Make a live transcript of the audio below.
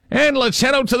weekend. Let's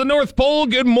head out to the North Pole.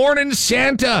 Good morning,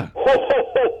 Santa. Ho, ho,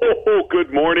 ho, ho, ho.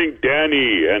 Good morning,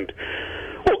 Danny. And,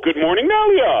 good morning,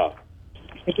 Nalia.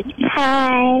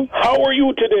 Hi. How are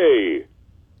you today?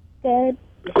 Good.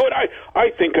 Good.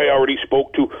 I think I already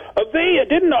spoke to Avea,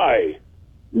 didn't I?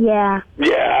 Yeah.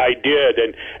 Yeah, I did.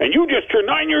 And you just turned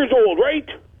 9 years old, right?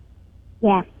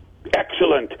 Yeah.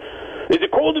 Excellent. Is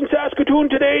it cold in Saskatoon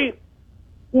today?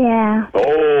 Yeah.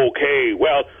 Okay.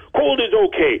 Well, cold is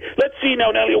okay. Let's see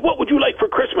now, Nalia. What would you like for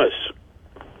Christmas?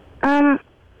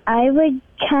 I would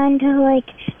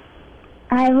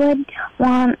I would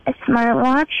want a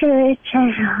smartwatch, which I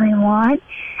really want.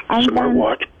 And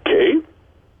Smartwatch, okay.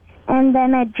 And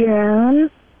then a drone.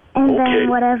 And then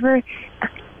whatever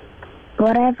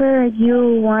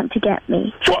you want to get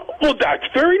me. Well, that's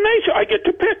very nice. I get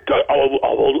to pick.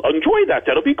 I'll enjoy that.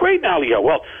 That'll be great, Nalia.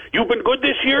 Well, you've been good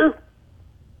this year?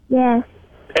 Yes.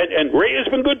 And Ray has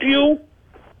been good to you?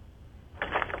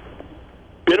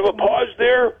 Bit of a pause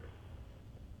there.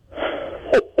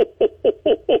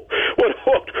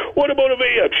 What about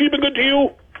Avea? She's been good to you?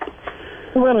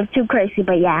 A little too crazy,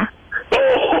 but yeah.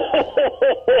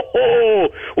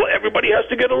 Well, everybody has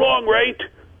to get along, right?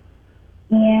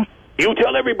 Yeah. You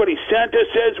tell everybody Santa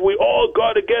says we all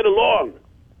got to get along.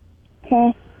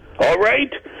 Okay. All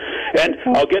right? And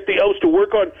I'll get the elves to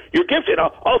work on your gifts, and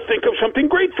I'll think of something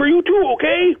great for you, too,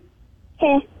 okay?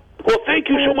 Okay. Well, thank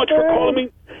you so much for calling me.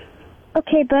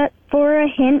 Okay, but for a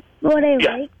hint, what I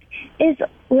like is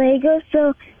Lego,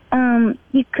 so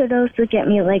you could also get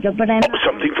me a Lego, but I'm...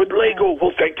 something for Lego.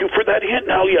 Well, thank you for that hint,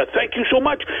 Nalia. Thank you so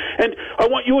much. And I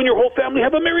want you and your whole family to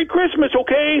have a Merry Christmas,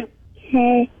 okay?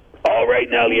 Okay. All right,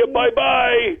 Nalia.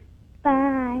 Bye-bye.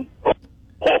 Bye.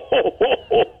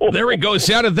 There we go,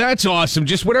 Santa. That's awesome.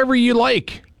 Just whatever you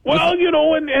like. Well,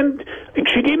 and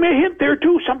she gave me a hint there,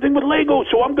 too, something with Lego,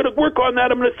 so I'm going to work on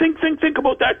that. I'm going to think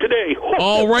about that today.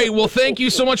 All right. Well, thank you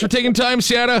so much for taking time,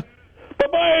 Santa.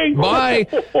 Bye-bye. Bye.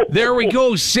 There we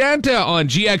go. Santa on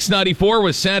GX94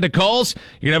 with Santa Calls.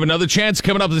 You're going to have another chance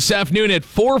coming up this afternoon at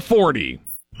 4:40.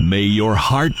 May your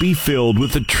heart be filled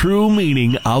with the true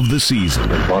meaning of the season.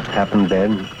 And what happened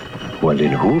then? Well,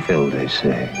 in Whoville, they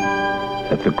say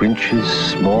that the Grinch's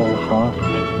small heart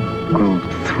grew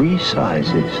 3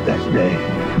 sizes that day.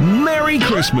 Merry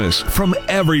Christmas from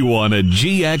everyone at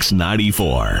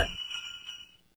GX94.